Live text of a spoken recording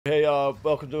Hey,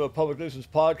 welcome to a Public Nuisance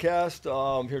podcast.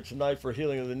 I'm here tonight for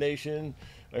Healing of the Nation.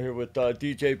 I'm here with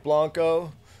DJ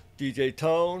Blanco, DJ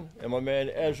Tone, and my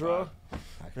man Ezra.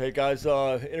 Hey guys,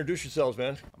 introduce yourselves,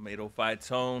 man. I'm 805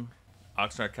 Tone,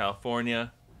 Oxnard,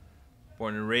 California.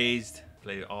 Born and raised.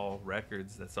 Play all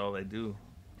records. That's all I do.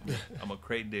 I'm a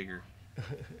crate digger.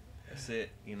 That's it,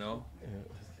 you know?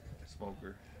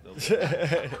 Smoker.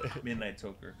 Midnight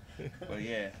toker. But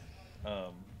yeah.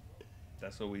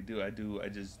 That's what we do. I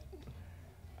just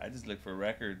look for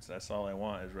records. That's all I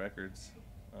want is records.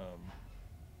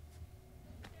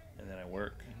 And then I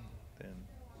work. Then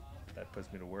that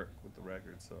puts me to work with the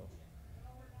records. So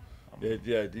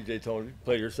Yeah, DJ Tone, you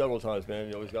played here several times, man.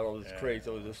 You always got all these crates,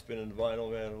 always just spinning the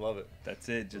vinyl, man. I love it. That's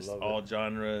it. Just all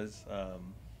genres.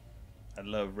 I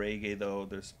love reggae though.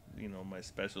 There's my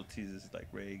specialties is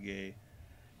like reggae,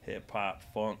 hip hop,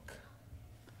 funk,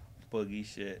 boogie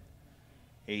shit,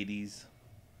 80s.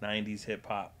 90s hip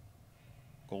hop,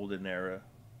 golden era.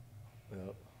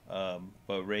 Yep.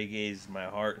 But reggae is my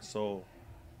heart and soul.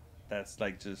 That's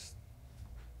like just,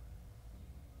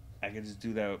 I can just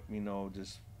do that,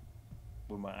 just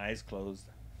with my eyes closed.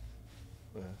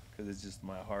 Because it's just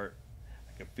my heart.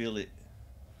 I can feel it.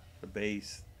 The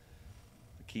bass,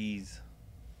 the keys,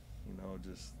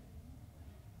 just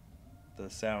the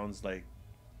sounds like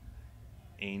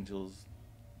angels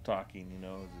talking,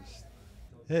 just.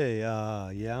 Hey,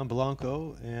 yeah, I'm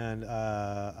Blanco, and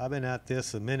I've been at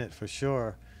this a minute for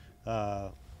sure.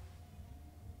 Actually,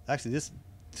 this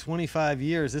 25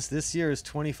 years. This year is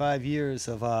 25 years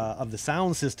of the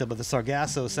sound system, of the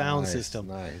Sargasso sound system.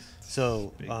 Nice.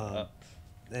 So,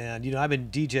 and I've been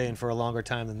DJing for a longer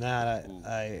time than that.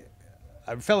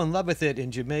 I fell in love with it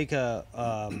in Jamaica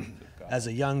as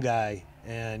a young guy,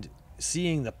 and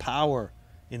seeing the power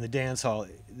in the dance hall.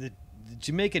 The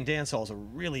Jamaican dance halls are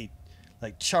really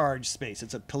like charged space.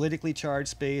 It's a politically charged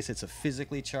space. It's a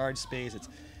physically charged space.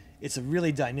 It's a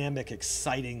really dynamic,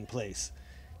 exciting place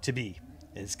to be.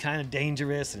 And it's kind of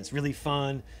dangerous, and it's really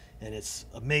fun, and it's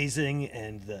amazing,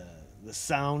 and the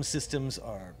sound systems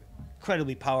are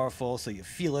incredibly powerful, so you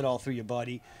feel it all through your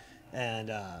body. And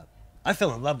I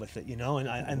fell in love with it,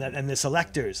 and the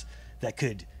selectors that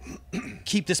could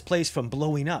keep this place from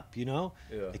blowing up, Yeah.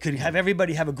 It could have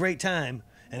everybody have a great time,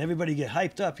 and everybody get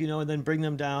hyped up, and then bring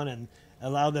them down and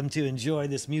allow them to enjoy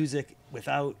this music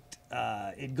without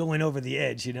it going over the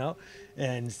edge,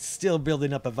 and still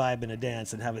building up a vibe and a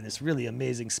dance and having this really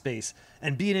amazing space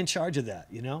and being in charge of that,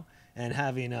 and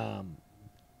having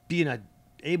being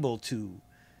able to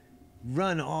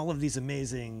run all of these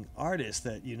amazing artists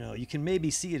that you can maybe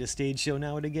see at a stage show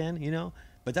now and again,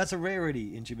 but that's a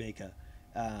rarity in Jamaica,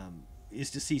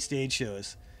 is to see stage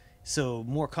shows. So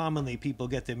more commonly people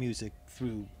get their music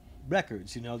through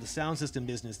records. The sound system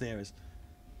business there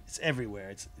it's everywhere.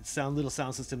 It's little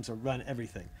sound systems that run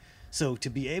everything. So to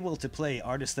be able to play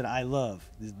artists that I love,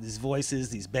 these voices,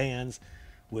 these bands,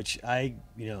 which I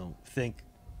think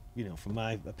from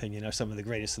my opinion are some of the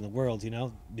greatest in the world,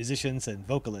 musicians and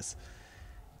vocalists,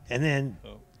 and then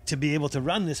to be able to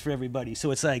run this for everybody.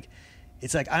 So it's like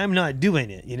I'm not doing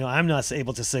it, I'm not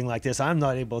able to sing like this, I'm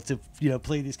not able to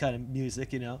play this kind of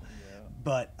music,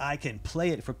 but I can play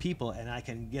it for people, and I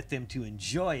can get them to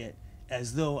enjoy it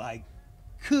as though I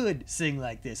could sing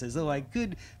like this, as though I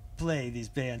could play these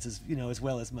bands as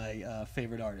well as my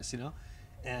favorite artists,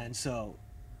 and so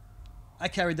I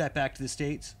carried that back to the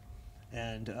States,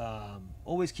 and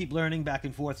always keep learning back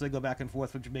and forth. So I go back and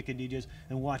forth with Jamaican DJs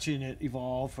and watching it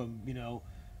evolve from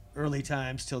early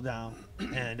times till now,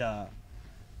 and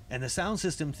the sound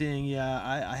system thing,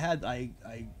 I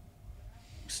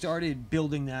started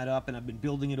building that up, and I've been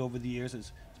building it over the years.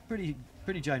 It's pretty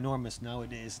ginormous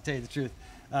nowadays, to tell you the truth.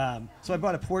 So I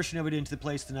brought a portion of it into the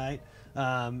place tonight,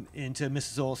 into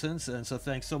Mrs. Olson's, and so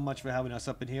thanks so much for having us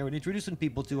up in here and introducing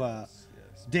people to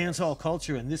dance hall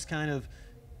culture and this kind of.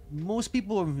 Most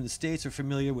people from the States are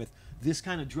familiar with this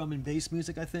kind of drum and bass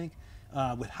music, I think,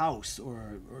 with house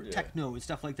or techno and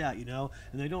stuff like that, and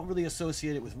they don't really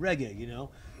associate it with reggae,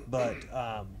 but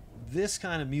this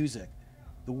kind of music,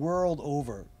 the world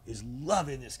over, is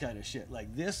loving this kind of shit.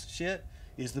 Like, this shit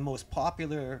is the most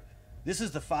popular. This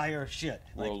is the fire shit.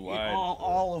 Like, Worldwide.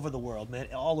 all over the world, man.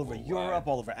 All over Europe,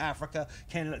 all over Africa,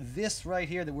 Canada. This right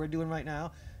here that we're doing right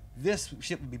now, this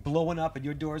shit would be blowing up, and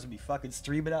your doors would be fucking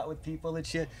streaming out with people and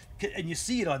shit. And you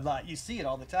see it online. You see it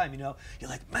all the time, You're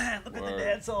like, man, look at the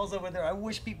dance halls over there. I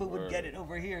wish people would get it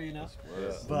over here,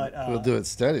 But We'll do it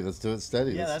steady. Let's do it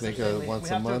steady. Yeah, Let's that's make okay. it once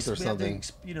a month or something.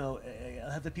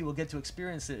 Have the people get to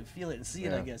experience it, feel it, and see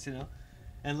it. I guess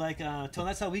And like, Tone,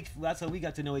 that's how we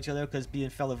got to know each other, because being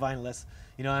fellow vinylists,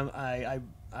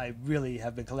 I really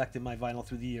have been collecting my vinyl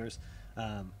through the years.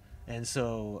 And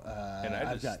so And I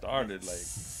I've just got started like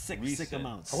sick recent.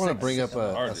 amounts. I want to Sick bring up a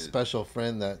amounts. special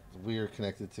friend that we are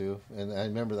connected to, and I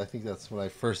remember. I think that's when I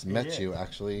first met Yeah. you.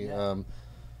 Actually, Yeah.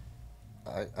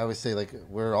 I would say like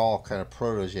we're all kind of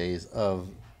proteges of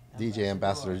DJ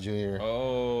Ambassador Jr.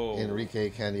 Oh, Enrique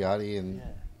Candiati, and Yeah.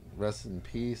 rest in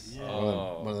peace. Yeah.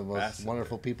 One of the most Ambassador.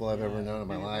 wonderful people I've ever known in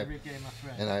my life. Enrique, my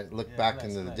friend. And I look Yeah, back bless,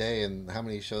 into the bless. day and how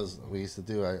many shows we used to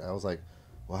do. I was like,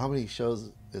 well, how many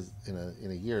shows is in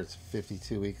a year? It's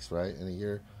 52 weeks, right? In a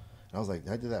year. And I was like,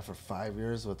 I did that for 5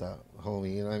 years with that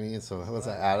homie. You know what I mean? So how does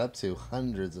that add up to?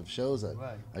 Hundreds of shows that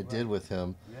I did with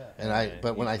him. Yeah. And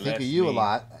but when he I think of blessed you a me.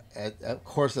 lot, of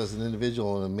course, as an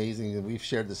individual, and amazing, and we've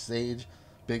shared the stage,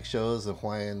 big shows, the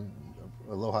Hawaiian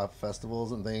Aloha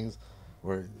festivals and things,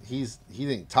 where he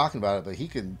didn't talking about it, but he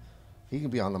can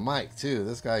be on the mic too.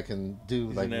 This guy can do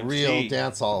He's like an real MC.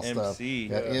 dance hall stuff. MC.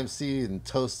 Yeah, MC and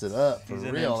toast it up for He's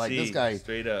an real. MC, Like this guy,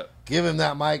 straight up. give him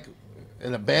that mic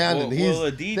in a band, Well- and he's well,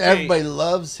 a DJ everybody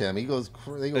loves him. He goes,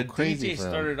 they go The crazy DJ for him.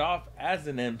 started off as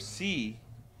an MC,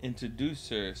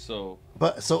 introducer, so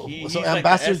But so he's so like the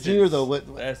Ambassador essence, Jr. though,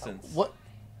 the essence. what?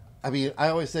 I mean, I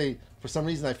always say for some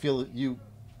reason I feel that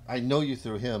I know you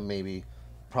through him, maybe,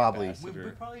 probably. Ambassador.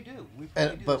 We probably do. We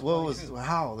probably do. But That's what probably was true.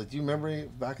 how? Like, do you remember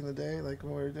back in the day, like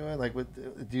when we were doing, like, do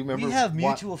you remember? We have what-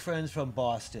 mutual friends from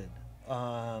Boston.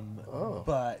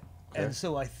 But okay. and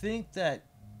so I think that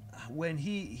when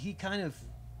he kind of,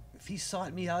 if he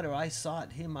sought me out or I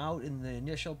sought him out in the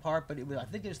initial part, but I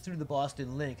think it was through the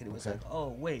Boston link, and it was Okay. like, oh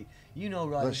wait, you know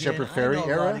Rod The again, Shepherd I Ferry know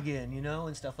era? Rod again,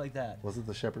 and stuff like that. Was it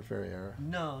the Shepherd Ferry era?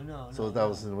 No. So that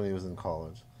was when he was in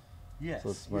college. Yes, So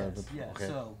it's my- yes. okay.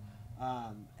 So,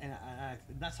 and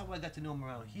that's how I got to know him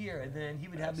around here. And then he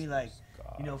would have me like,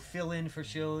 fill in for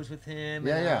shows with him.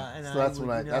 Yeah, and, yeah. And So that's when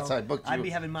would, that's how I booked you. I'd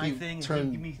be having my He thing, and turned-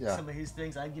 he'd give me yeah. some of his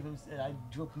things. I'd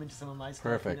rope him into some of my stuff.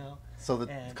 Perfect. So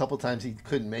the And- couple times he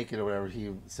couldn't make it or whatever, he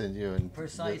would send you and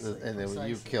Precisely, and then you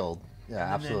precisely. killed. Yeah,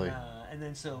 And absolutely. Then, and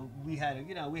then so we had a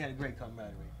great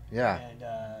camaraderie. Yeah. And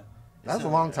That's so, a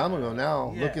long time ago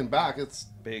now. yeah. Looking back, it's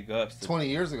Big ups. to 20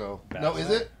 years ago. No, is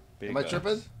it? Big Am I ups.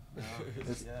 tripping?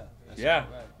 That's Yeah. right.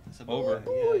 That's about Over, right.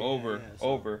 Yeah, over, yeah. So-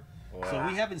 over. So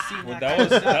we haven't seen Well, that.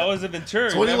 that was a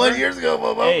Ventura. 21 remember? years ago,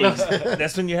 Bobo. Hey,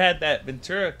 that's when you had that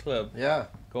Ventura club Yeah.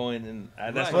 going, and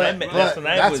that's Right. when I But, met. but That's when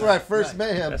I that's was. where I first right.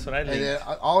 met him. That's when I and linked.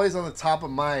 then always on the top of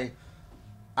my,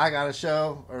 I got a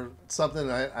show or something,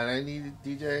 and I needed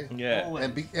DJ. Yeah.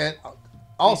 Always. And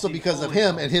also DC because of always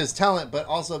him knows. and his talent, but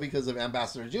also because of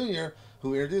Ambassador Jr.,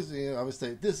 who introduced me. I would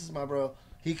say, this is my bro.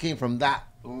 He came from that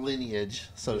lineage,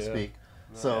 so to Yeah. speak.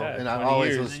 So, Yeah, and I 20 always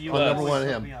years was And you plus. number always one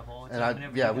hook him. me up all the And time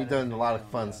whenever yeah, you we've got done a lot of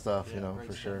anything, fun stuff, great for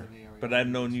stuff sure. in the area. But I've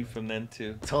known you from then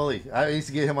too. Totally. I used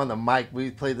to get him on the mic. We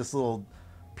played this little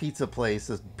pizza place,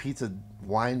 this pizza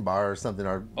wine bar or something.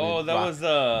 Oh, that was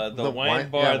the The wine wine-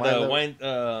 bar, yeah, the wine wine.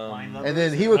 Wine lovers. And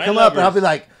then he would Wine come up and I'll be lovers.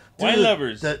 like, dude, Wine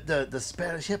lovers. The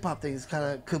Spanish hip hop things kind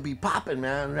of could be popping,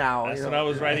 man. Now That's you when know, I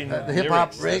was writing the hip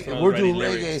hop lyrics. That's when I reggae. was We're doing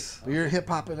writing reggae. lyrics. But you're hip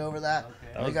hopping over that. Okay.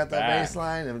 That We was got that back. bass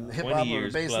line and hip 20 hop over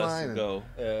years bass plus line. ago.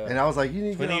 And I was like, you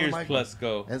need to get 20 on years the mic. plus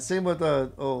go. And same with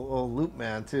the old Loop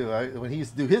Man too. When he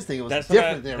used to do his thing, it was That's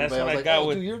different what than that's everybody. what I I was got like,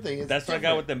 with. do your thing. It's That's what I got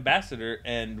different. with Ambassador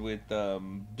and with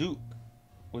Duke.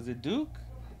 Was it Duke?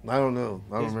 I don't know.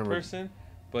 I don't His remember. person.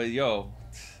 But yo,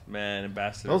 man,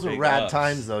 Ambassador. Those were big rad ups.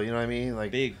 times, though. You know what I mean?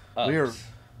 Like Big ups. we were,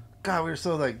 God, we were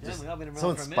so like Yeah, just we all been around so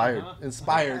for a minute, inspired, huh?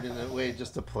 inspired in a way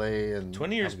just to play and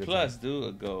 20 years have a good plus, time. dude,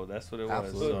 ago. That's what it was.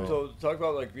 Absolutely. So talk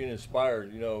about like being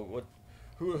inspired.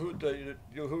 Who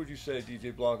would you say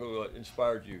DJ Blanco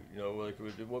inspired you? Like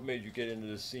what made you get into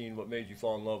this scene? What made you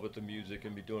fall in love with the music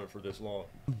and be doing it for this long?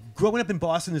 Growing up in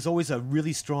Boston, there's always a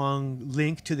really strong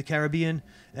link to the Caribbean.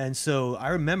 And so I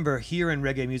remember hearing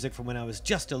reggae music from when I was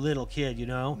just a little kid,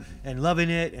 and loving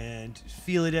it and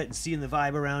feeling it and seeing the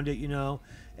vibe around it,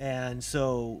 And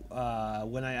so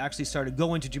when I actually started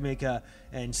going to Jamaica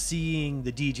and seeing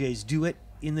the DJs do it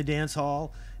in the dance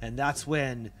hall, and that's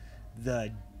when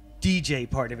the DJ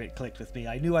part of it clicked with me.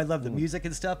 I knew I loved the music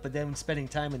and stuff, but then spending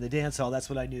time in the dance hall, that's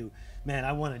what I knew. Man,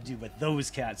 I want to do what those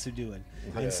cats are doing.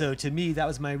 Yeah. And so to me, that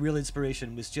was my real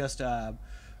inspiration. Was just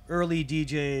early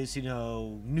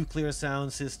DJs, Nuclear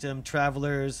sound system,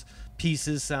 Travelers,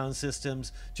 Pieces sound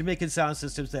systems, Jamaican sound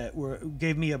systems that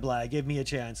gave me a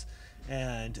chance.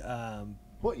 And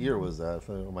What year was that? If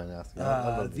I don't mind asking.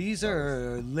 I love these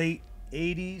are late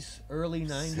 80s, early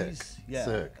 90s. Sick. Yeah.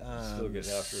 Sick. Still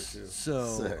getting after it too. So,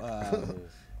 Sick.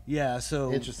 yeah,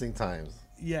 so Interesting times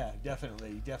yeah,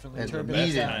 definitely and turbulent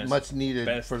needed, times. much needed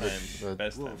Best for times. the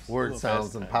Best times. word Best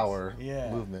sounds and times. power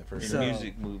Yeah. movement for The So- sure.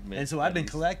 music movement. And so I've been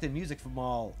 90s. collecting music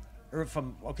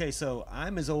so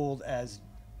I'm as old as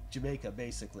Jamaica,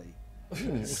 basically.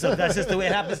 So that's just the way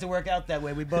it happens to work out that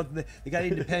way. We both they got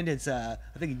independence. I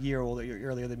think a year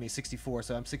earlier than me, 64.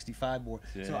 So I'm 65 more.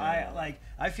 Yeah. So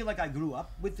I feel like I grew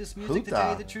up with this music. To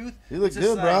tell you the truth, You look it's just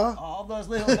good, like bro. all those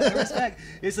little respect.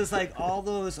 It's just like all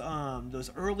those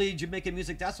early Jamaican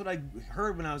music. That's what I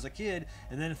heard when I was a kid,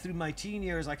 and then through my teen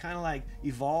years, I kind of like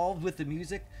evolved with the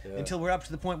music until we're up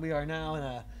to the point we are now.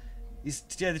 And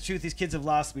to tell you the truth, these kids have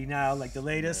lost me now. Like the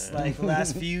latest, like the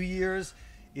last few years.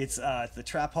 It's the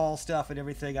trap hall stuff and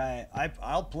everything.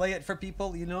 I'll play it for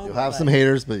people, you know. You'll have some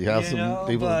haters, but you have some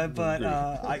people.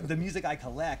 But the music I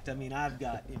collect, I mean, I've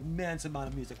got immense amount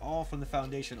of music, all from the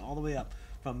foundation, all the way up,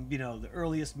 from the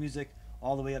earliest music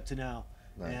all the way up to now.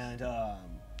 Nice.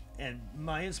 And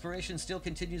my inspiration still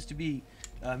continues to be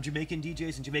Jamaican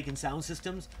DJs and Jamaican sound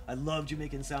systems. I love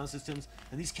Jamaican sound systems,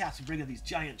 and these cats bring in these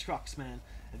giant trucks, man,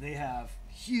 and they have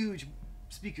huge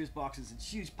speakers boxes and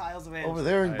huge piles of amps. Over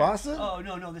there in Boston? Oh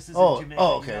no, this is Oh, in Jamaica.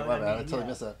 okay, you know my what bad. I mean? totally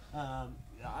missed that.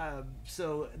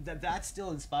 So that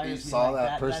still inspires You me. saw like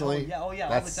that personally? That's all the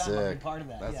That's time. I've been sick. part of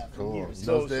that. That's yeah, cool. for years.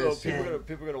 So, Those so days,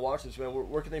 people are gonna watch this, man.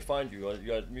 Where can they find you? You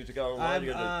got music out online?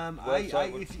 You got a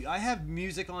website? I have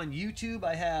music on YouTube.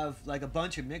 I have like a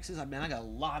bunch of mixes. I mean, I got a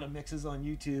lot of mixes on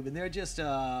YouTube, and they're just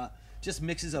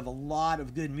mixes of a lot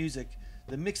of good music.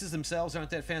 The mixes themselves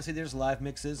aren't that fancy. There's live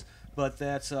mixes, but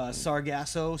that's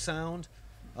Sargasso sound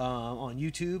on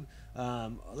YouTube.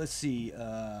 Let's see.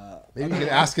 Maybe you could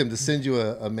ask him to send you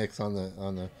a mix on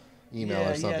the email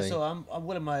or something. Yeah, so I'm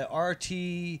what am I?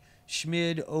 RT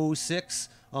Schmid 06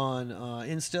 on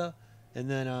Insta, and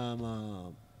then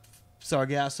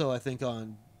Sargasso I think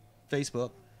on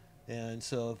Facebook. And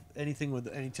so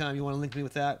anytime you want to link me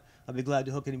with that, I'll be glad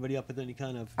to hook anybody up with any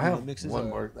kind of I have mixes. one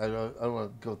more. I don't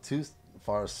want to go too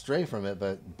far astray from it,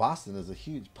 but Boston is a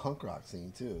huge punk rock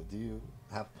scene too. Do you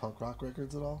have punk rock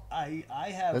records at all? I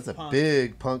have. That's a punk.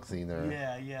 big punk scene there.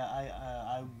 Yeah.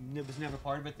 I was never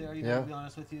part of it there. To be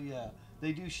honest with you, yeah.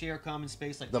 They do share common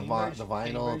space, like the Cambridge,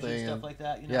 vinyl thing and stuff like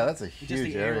that. Yeah, that's a It's huge just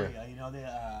the area.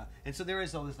 and so there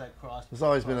is always that cross. There's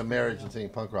always been a marriage between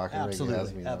punk rock and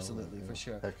absolutely, reggae. absolutely, for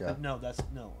sure. Heck yeah. But no, that's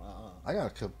no. I got a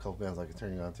couple bands I can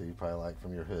turn you on to. You probably like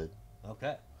from your hood.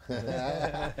 Okay.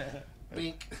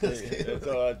 Bink. It's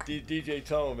DJ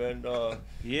Tone, man.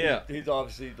 Yeah. He's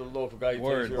obviously the local guy. Who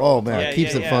Word. takes your Oh own- man, Yeah,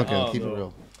 keeps yeah, it yeah. funkin', Oh, keep it so-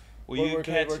 real. Well, Where you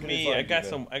can they catch find me. you, I got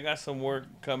man? some work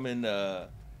coming.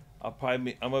 I'm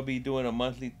gonna be doing a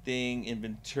monthly thing in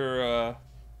Ventura.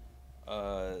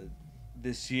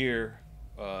 This year,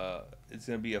 it's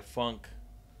gonna be a funk,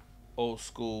 old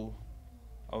school.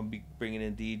 I'm gonna be bringing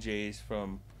in DJs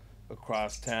from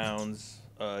across towns,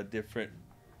 different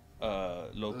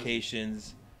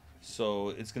locations. So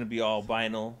it's gonna be all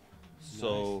vinyl.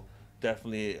 So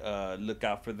definitely look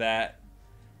out for that.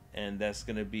 And that's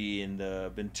gonna be in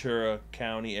the Ventura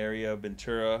County area,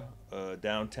 Ventura,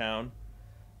 downtown.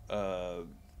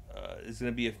 It's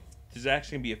gonna be there's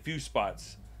actually gonna be a few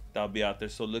spots that'll be out there,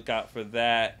 so look out for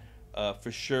that.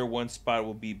 For sure, one spot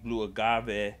will be Blue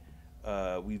Agave.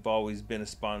 We've always been a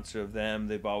sponsor of them.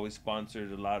 They've always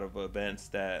sponsored a lot of events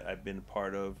that I've been a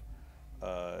part of,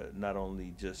 not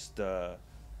only just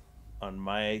on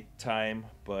my time,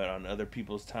 but on other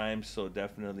people's time. So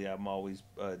definitely, I'm always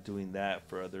doing that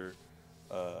for other,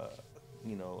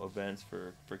 events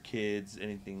for kids,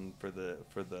 anything for the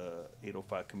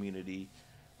 805 community.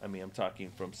 I mean, I'm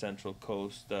talking from Central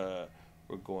Coast.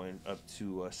 We're going up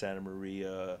to Santa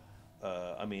Maria.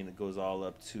 It goes all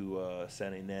up to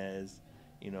San Ynez.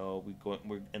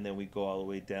 And then we go all the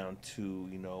way down to,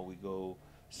 we go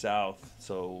south.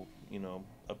 So,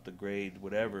 up the grade,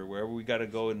 wherever we got to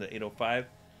go in the 805,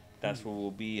 that's where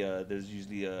we'll be. There's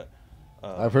usually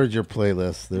I've heard your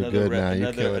playlists. They're good now.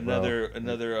 You kill it, bro.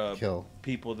 Another Kill.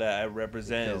 people that I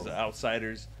represent as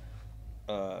outsiders.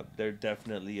 They're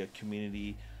definitely a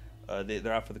community.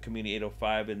 They're out for the community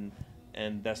 805,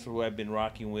 and that's who I've been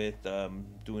rocking with,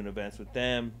 doing events with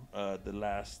them. The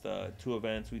last 2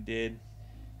 events we did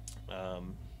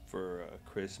for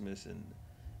Christmas and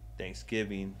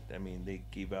Thanksgiving. I mean, they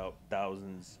gave out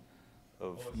thousands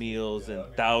of meals and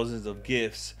thousands of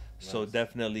gifts. So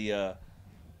definitely,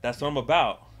 that's what I'm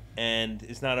about. And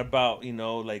it's not about,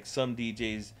 like some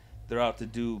DJs, they're out to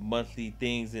do monthly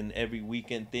things and every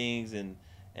weekend things and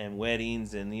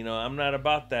weddings, and I'm not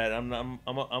about that. I'm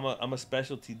a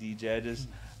specialty DJ.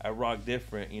 I rock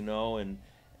different,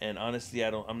 and honestly,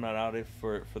 I'm not out it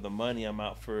for the money. I'm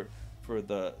out for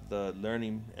the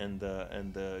learning and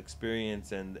the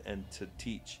experience and to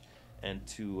teach and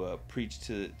to preach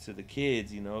to the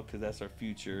kids, because that's our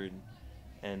future,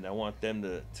 and I want them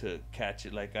to catch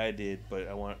it like I did. But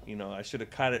I want, I should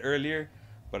have caught it earlier,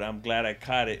 but I'm glad I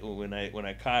caught it when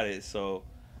I caught it. So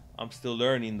I'm still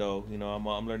learning though. You know,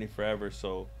 I'm learning forever.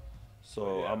 So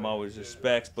I'm always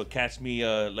respects. But catch me,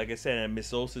 like I said, at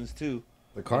Miss Olson's too.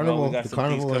 The carnival, we got the some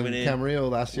carnival things in coming in. Camarillo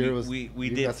last year we you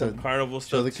did got some to carnival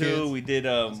show stuff the too. kids. We did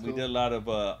Cool. we did a lot of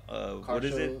what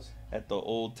is it shows. at the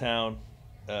Old Town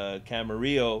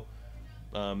Camarillo.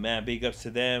 Man, big ups to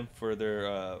them for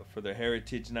their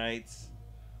heritage nights.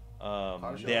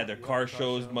 They had their car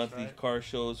shows, monthly car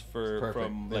shows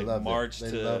from They like loved March it.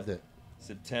 They to loved it.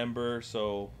 September.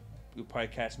 So you'll probably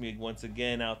catch me once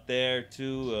again out there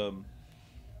too.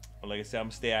 Like I said, I'm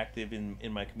gonna stay active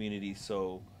in my community.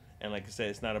 So, and like I said,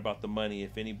 it's not about the money.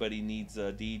 If anybody needs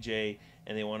a DJ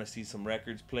and they want to see some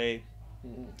records play,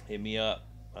 hit me up.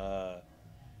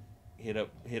 Hit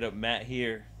up Matt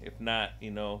here. If not, you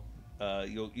know,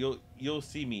 you'll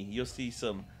see me. You'll see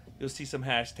some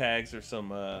hashtags or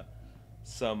some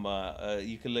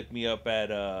you can look me up at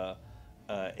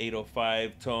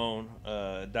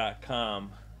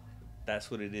 805tone.com.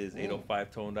 That's what it is,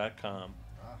 805tone.com.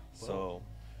 So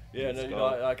Yeah, no, you know,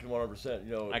 I can 100%.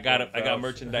 You know, I got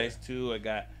merchandise too.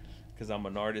 Because I'm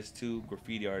an artist too,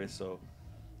 graffiti artist. So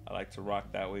I like to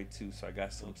rock that way too. So I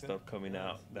got some stuff coming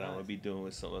out that I'm gonna be doing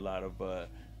with a lot of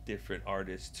different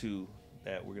artists too.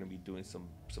 That we're gonna be doing some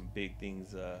big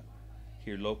things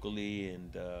here locally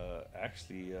and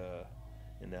actually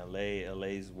in LA.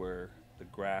 LA's where the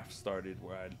graph started,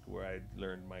 where I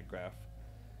learned my graph,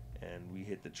 and we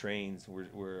hit the trains.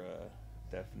 We're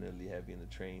definitely heavy in the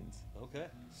trains. Okay.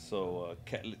 So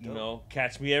you know,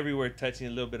 catch me everywhere, touching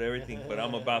a little bit of everything. But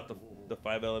I'm about the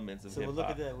 5 elements of So hip we'll look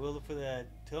hop. at that. We'll look for that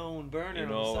Tone burner You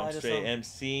know, on the I'm side straight of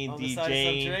some, MCing, on the side of some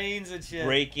DJing, trains and shit.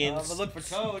 breaking. I'm gonna look for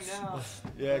Tone now.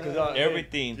 Yeah, because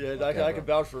everything. Yeah, I can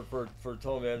vouch for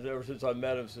Tone, man. Ever since I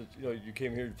met him, since you know you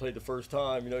came here to play the first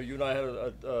time, you know, you and I had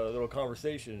a little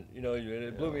conversation, you know, and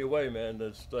it blew me away, man.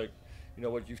 That's like, you know,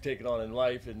 what you've taken on in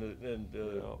life and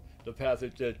the path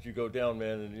that you go down,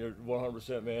 man, and you're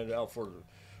 100%, man, out for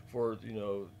you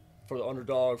know, for the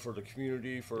underdog, for the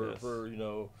community, for you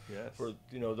know, for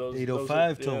you know those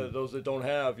 805 those that don't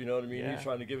have, you know what I mean. Yeah. He's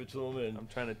trying to give it to them, and I'm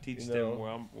trying to teach you know,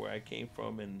 them where I came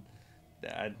from, and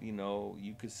that, you know,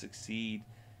 you could succeed,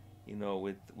 you know,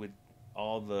 with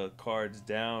all the cards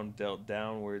dealt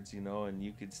downwards, you know, and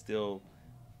you could still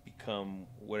become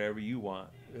whatever you want.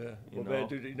 Yeah, You well, man, know?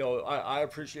 dude, you know, I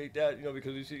appreciate that, you know,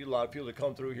 because you see a lot of people that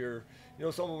come through here, you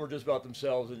know, some of them are just about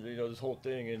themselves and, you know, this whole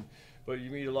thing, but you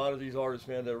meet a lot of these artists,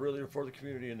 man, that really are for the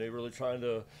community and they're really trying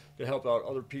to help out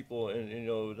other people, and you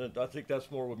know, I think that's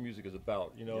more what music is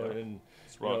about, you know, and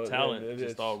it's raw talent,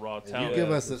 just all raw You talent. give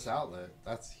us this outlet.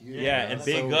 That's huge. Yeah, man. and That's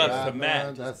big so ups rad, to Matt.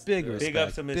 man. That's Big Big respect.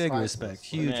 ups to Miss Big Priceless. respect.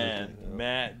 Huge. Man,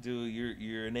 Matt, dude,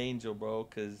 you're an angel, bro.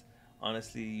 Because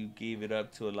honestly, you gave it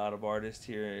up to a lot of artists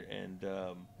here, in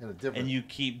a different. and you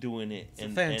keep doing it. It's a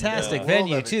and, fantastic and,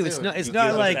 venue Well, too. It's too. not. It's You not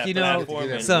give us like, that you know,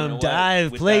 platform, and some you know what?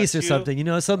 dive Without place or you, something. You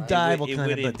know, some dive will it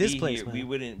kind of. wouldn't But this be place, here. man. We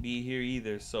wouldn't be here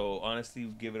either. So honestly,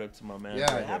 give it up to my man. Yeah, right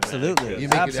there, man. absolutely. you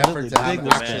make an Absolutely. effort to have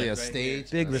Big actually a respect.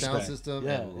 stage, Big a sound respect. system,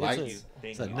 Yeah, and it's lights.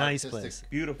 Thank It's a you. nice Artistic place.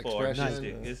 Beautiful, expression.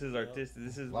 artistic. This is artistic.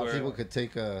 This is A lot of where, people could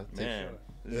take man,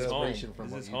 this is inspiration home. from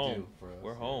This what is you home. do for us.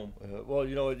 We're home. well,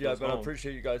 you know, yeah, Goes man, I home.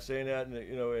 appreciate you guys saying that,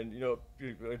 and you know,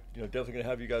 definitely gonna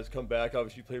have you guys come back.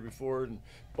 Obviously, you played before, and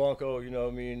Blanco, you know,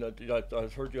 I mean,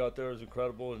 I've heard you out there, is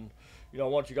incredible, and you know, I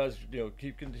want you guys, you know,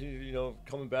 continue, you know,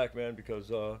 coming back, man,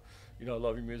 because you know, I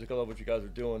love your music, I love what you guys are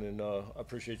doing, and I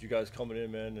appreciate you guys coming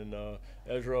in, man. And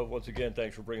Ezra, once again,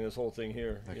 thanks for bringing this whole thing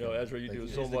here. Thank you know, you. Ezra, you Thank do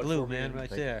you. so Here's much the glue, for me, man, right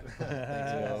Thank you.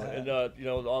 there. you know, and you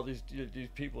know, all these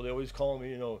people, they always call me,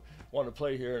 you know, want to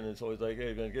play here, and it's always like,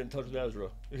 hey, man, get in touch with Ezra.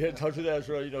 Get in touch with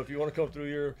Ezra. You know, if you want to come through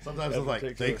here. Sometimes Ezra I'm like,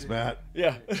 takes thanks, over. Matt.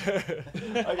 Yeah, I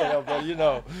get that, but you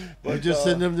know, You but, just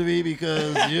send them to me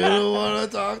because you don't want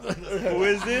to talk to them. Who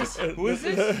is this? Who is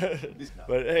this?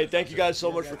 But hey, thank you guys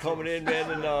so much for coming in,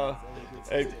 man, and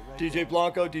hey, DJ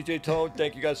Blanco, DJ Tone,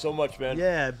 thank you guys so much, man.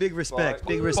 Yeah, big respect.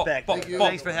 Bye. Big respect. Thank you.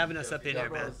 Thanks for having us up in here,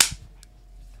 man.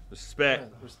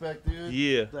 Respect. Respect, dude.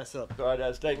 Yeah. Bless up. All right,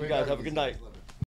 guys, thank you guys. Have a good night.